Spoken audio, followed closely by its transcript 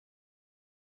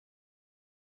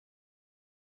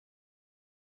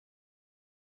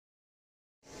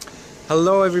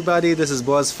Hello everybody, this is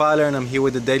Boaz Fyler and I'm here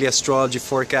with the Daily Astrology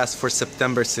Forecast for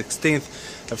September 16th.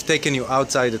 I've taken you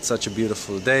outside, it's such a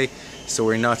beautiful day, so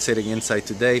we're not sitting inside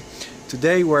today.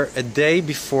 Today we're a day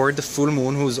before the full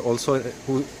moon,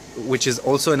 which is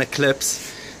also an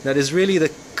eclipse. That is really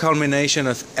the culmination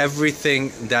of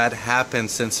everything that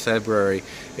happened since February.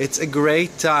 It's a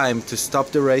great time to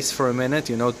stop the race for a minute.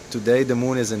 You know, today the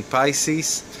moon is in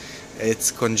Pisces.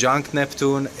 It's conjunct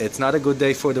Neptune. It's not a good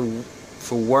day for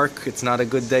work. It's not a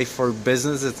good day for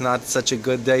business. It's not such a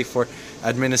good day for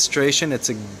administration. It's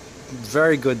a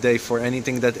very good day for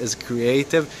anything that is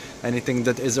creative, anything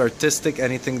that is artistic,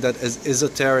 anything that is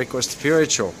esoteric or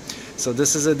spiritual. So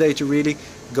this is a day to really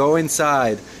go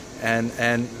inside and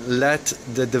let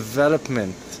the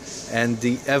development and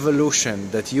the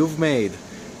evolution that you've made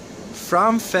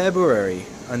from February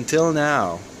until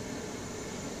now,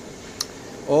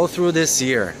 all through this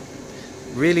year,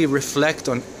 really reflect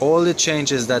on all the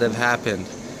changes that have happened,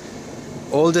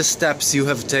 all the steps you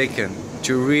have taken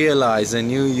to realize a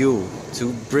new you,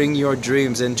 to bring your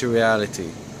dreams into reality.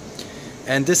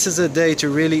 And this is a day to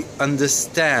really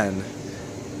understand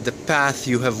the path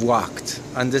you have walked,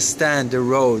 understand the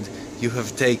road you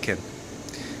have taken,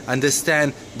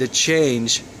 understand the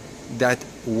change that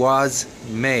was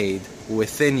made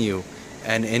within you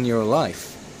and in your life.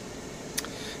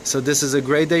 So this is a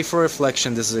great day for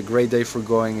reflection, this is a great day for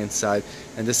going inside,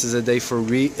 and this is a day for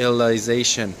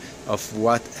realization of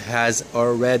what has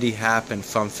already happened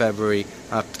from February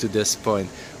up to this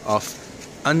point, of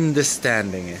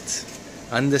understanding it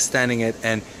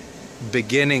and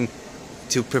beginning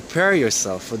to prepare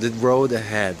yourself for the road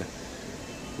ahead.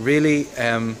 Really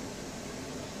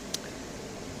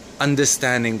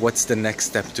understanding what's the next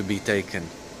step to be taken.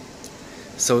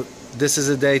 So this is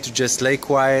a day to just lay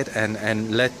quiet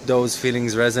and let those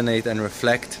feelings resonate and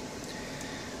reflect.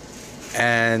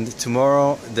 And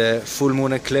tomorrow the full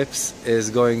moon eclipse is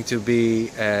going to be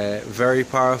very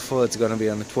powerful. It's going to be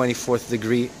on the 24th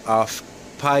degree of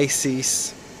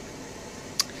Pisces,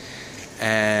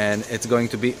 and it's going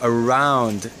to be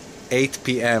around 8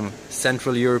 p.m.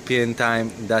 Central European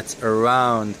time. That's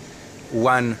around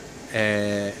 1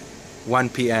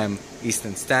 p.m.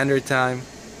 Eastern Standard Time.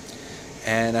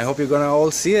 And I hope you're gonna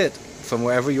all see it from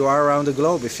wherever you are around the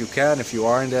globe. If you can, if you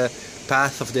are in the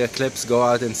path of the eclipse, go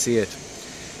out and see it.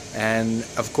 And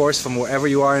of course, from wherever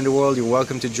you are in the world, you're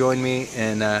welcome to join me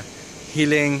in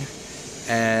healing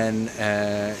and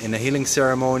in a healing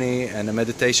ceremony and a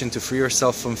meditation to free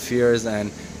yourself from fears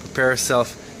and prepare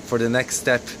yourself for the next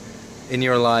step in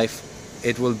your life.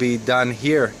 It will be done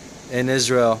here in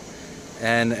Israel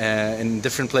and in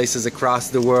different places across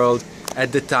the world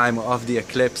at the time of the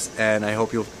eclipse, and I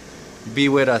hope you'll be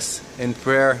with us in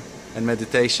prayer and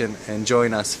meditation and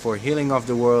join us for healing of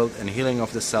the world and healing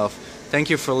of the self. Thank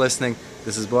you for listening.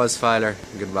 This is Boaz Fyler.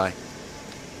 Goodbye.